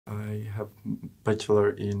I have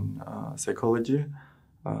bachelor in psychology,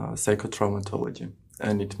 psychotraumatology.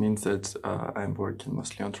 And it means that I'm working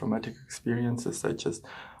mostly on traumatic experiences such as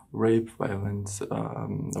rape, violence,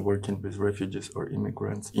 working with refugees or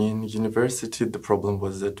immigrants. In university, the problem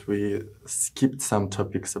was that we skipped some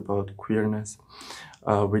topics about queerness.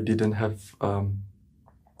 We didn't have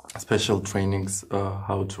special trainings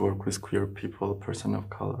how to work with queer people, person of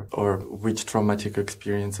color, or which traumatic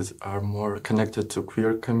experiences are more connected to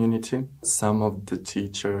queer community. Some of the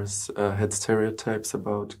teachers had stereotypes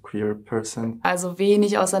about queer person. Also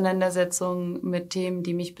wenig Auseinandersetzung mit Themen,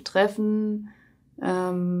 die mich betreffen,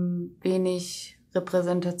 wenig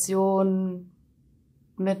Repräsentation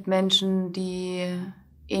mit Menschen, die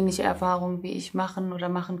ähnliche Erfahrungen wie ich machen oder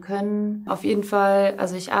machen können. Auf jeden Fall,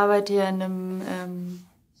 also ich arbeite hier in einem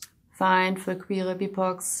Verein für queere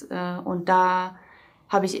BIPOCs und da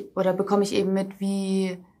bekomme ich eben mit,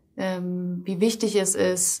 wie wichtig es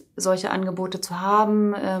ist, solche Angebote zu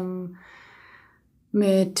haben,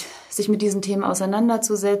 sich mit diesen Themen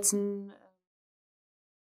auseinanderzusetzen.